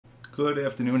Good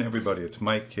afternoon, everybody. It's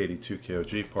Mike,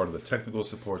 KD2KOG, part of the technical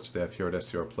support staff here at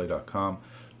SDRplay.com.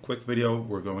 Quick video,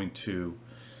 we're going to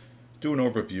do an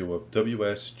overview of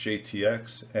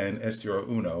WSJT-X and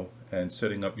SDRuno and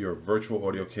setting up your virtual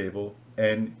audio cable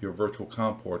and your virtual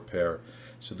comport pair.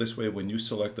 So this way, when you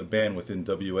select a band within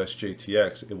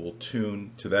WSJT-X, it will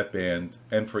tune to that band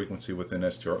and frequency within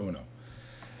SDRuno.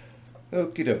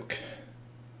 Okie doke.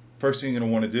 First thing you're going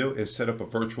to want to do is set up a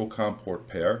virtual comport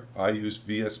pair. I use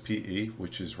VSPE,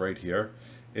 which is right here.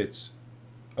 It's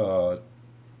two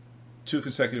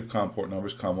consecutive comport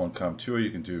numbers, COM1, COM2, or you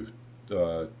can do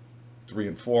 3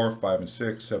 and 4, 5 and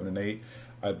 6, 7 and 8.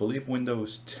 I believe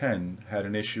Windows 10 had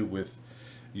an issue with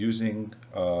using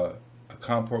a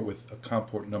comport with a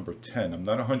comport number 10. I'm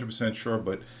not 100% sure,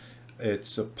 but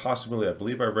it's a possibility. I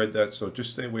believe I read that, so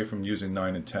just stay away from using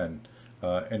 9 and 10.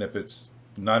 And if it's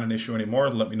not an issue anymore,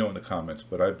 let me know in the comments.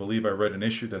 But I believe I read an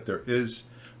issue that there is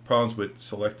problems with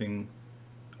selecting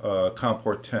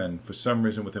comport 10 for some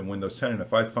reason within Windows 10, and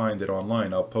if I find it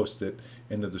online, I'll post it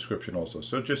in the description also.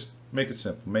 So just make it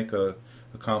simple. Make a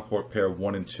comport pair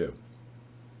 1 and 2.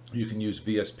 You can use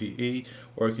VSPE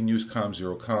or you can use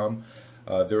COM0COM.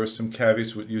 There are some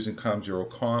caveats with using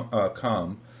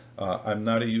COM0COM. I'm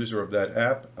not a user of that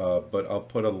app, but I'll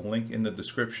put a link in the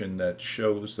description that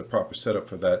shows the proper setup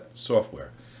for that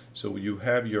software. So you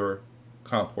have your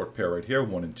comport pair right here,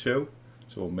 1 and 2.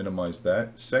 So we'll minimize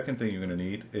that. Second thing you're going to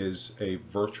need is a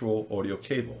virtual audio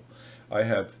cable. I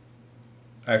have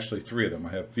actually 3 of them.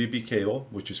 I have VB cable,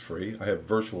 which is free. I have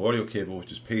virtual audio cable,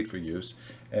 which is paid for use.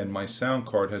 And my sound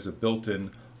card has a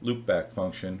built-in loopback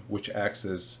function, which acts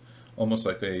as almost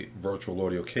like a virtual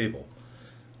audio cable.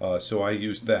 So I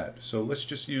use that. So let's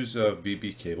just use a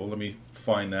VB cable. Let me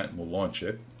find that and we'll launch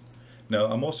it. Now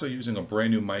I'm also using a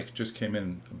brand new mic, just came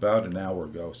in about an hour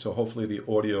ago. So hopefully the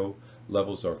audio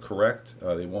levels are correct.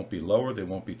 They won't be lower, they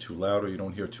won't be too loud, or you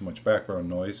don't hear too much background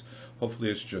noise. Hopefully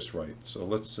it's just right. So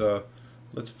let's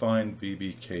find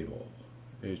VB cable.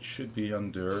 It should be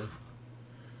under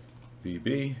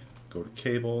VB, go to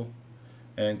cable,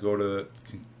 and go to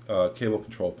cable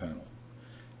control panel.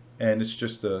 And it's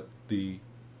just the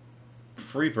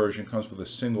free version comes with a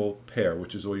single pair,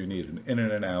 which is all you need, an in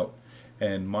and an out,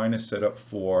 and mine is set up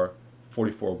for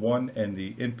 44.1, and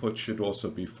the input should also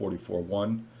be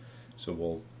 44.1. So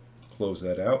we'll close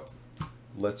that out.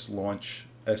 Let's launch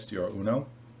SDRuno.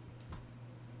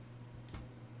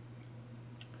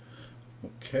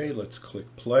 Okay, let's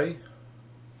click play.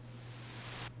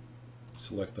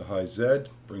 Select the high Z,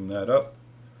 bring that up.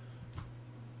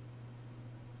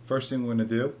 First thing we're going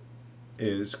to do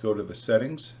is go to the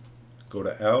settings, go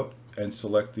to out, and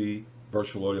select the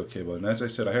virtual audio cable. And as I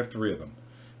said, I have 3 of them.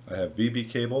 I have VB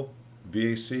cable,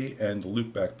 VAC, and the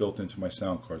loopback built into my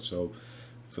sound card. So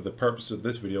for the purpose of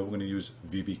this video, we're going to use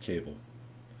VB cable.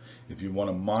 If you want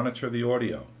to monitor the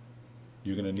audio,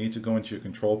 you're going to need to go into your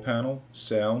control panel,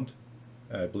 sound,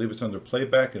 I believe it's under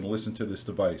playback, and listen to this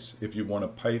device. If you want to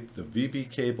pipe the VB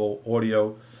cable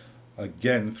audio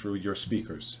again through your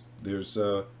speakers. There's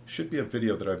should be a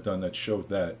video that I've done that showed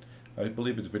that. I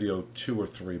believe it's video 2 or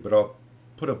 3, but I'll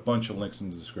put a bunch of links in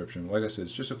the description. Like I said,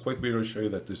 it's just a quick video to show you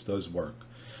that this does work.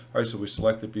 Alright, so we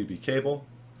select the VB cable.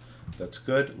 That's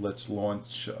good. Let's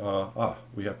launch,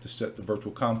 we have to set the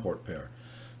virtual comport pair.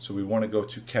 So we want to go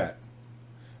to CAT.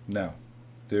 Now,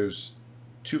 there's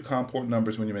 2 comport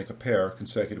numbers when you make a pair,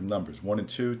 consecutive numbers, 1 and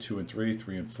 2, 2 and 3,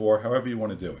 3 and 4, however you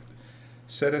want to do it.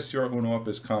 Set SDRuno up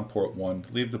as comport 1,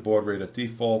 leave the baud rate at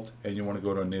default, and you want to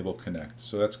go to enable connect.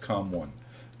 So that's COM1.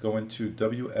 Go into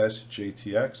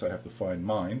WSJT-X, I have to find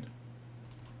mine,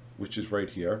 which is right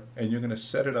here, and you're going to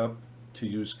set it up to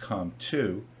use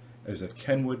COM2 as a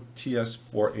Kenwood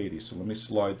TS480. So let me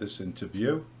slide this into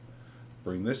view,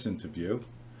 bring this into view,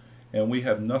 and we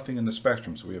have nothing in the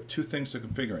spectrum. So we have 2 things to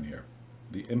configure in here.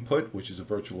 The input, which is a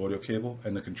virtual audio cable,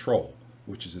 and the control,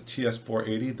 which is a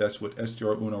TS480. That's what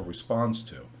SDRuno responds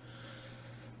to.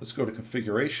 Let's go to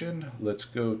configuration. Let's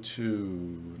go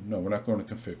to, no, we're not going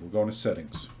to config. We're going to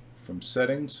settings. From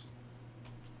settings,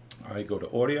 I go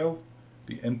to audio.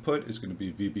 The input is going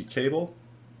to be VB cable,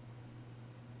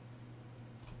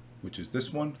 which is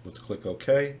this one. Let's click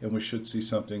OK, and we should see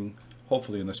something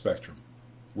hopefully in the spectrum,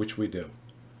 which we do.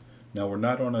 Now we're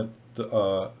not on a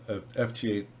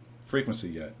FT8 frequency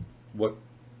yet. What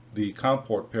the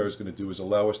comport pair is going to do is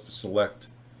allow us to select,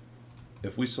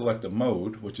 if we select a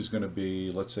mode, which is going to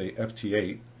be, let's say,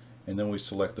 FT8, and then we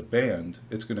select the band,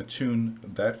 it's going to tune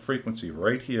that frequency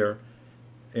right here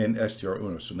in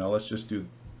SDRuno. So now let's just do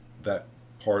that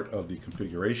part of the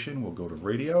configuration. We'll go to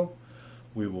radio.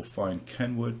 We will find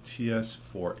Kenwood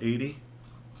TS480.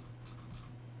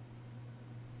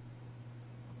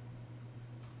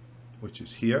 which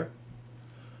is here.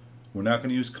 We're not going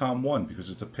to use COM1 because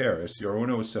it's a pair.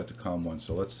 SDRuno is set to COM1,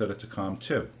 so let's set it to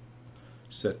COM2.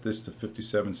 Set this to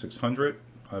 57600.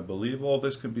 I believe all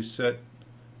this can be set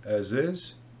as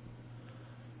is.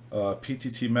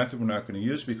 PTT method we're not going to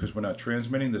use because we're not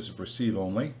transmitting. This is receive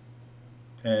only.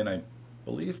 And I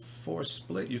believe for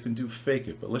split you can do fake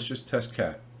it, but let's just test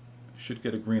cat. Should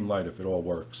get a green light if it all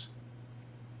works.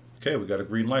 Okay, we got a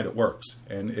green light, it works.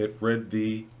 And it read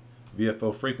the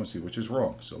VFO frequency, which is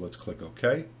wrong. So let's click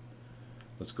OK.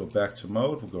 Let's go back to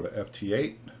mode. We'll go to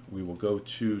FT8. We will go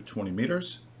to 20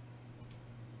 meters.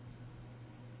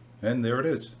 And there it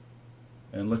is.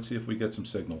 And let's see if we get some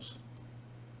signals.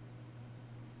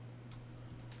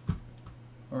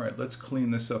 All right, let's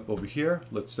clean this up over here.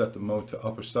 Let's set the mode to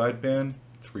upper sideband,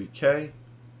 3K.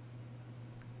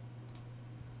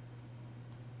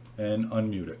 And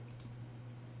unmute it.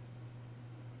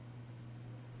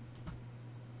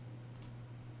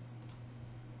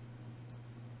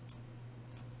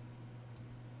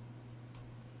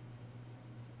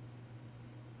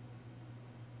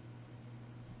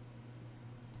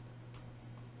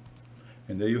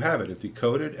 And there you have it. It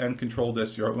decoded and controlled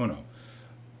SDRuno.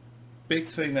 Big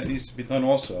thing that needs to be done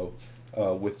also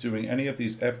with doing any of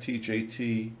these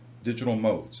FTJT digital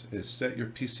modes is set your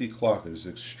PC clock. It is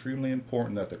extremely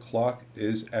important that the clock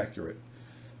is accurate.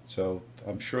 So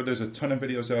I'm sure there's a ton of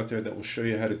videos out there that will show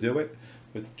you how to do it,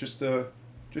 but just a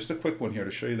quick one here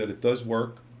to show you that it does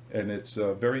work and it's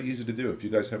very easy to do. If you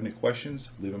guys have any questions,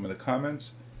 leave them in the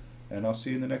comments and I'll see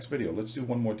you in the next video. Let's do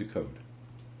one more decode.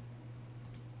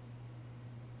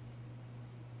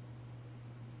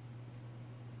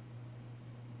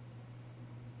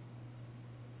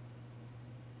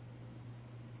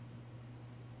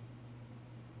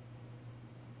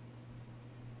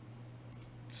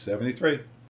 '73.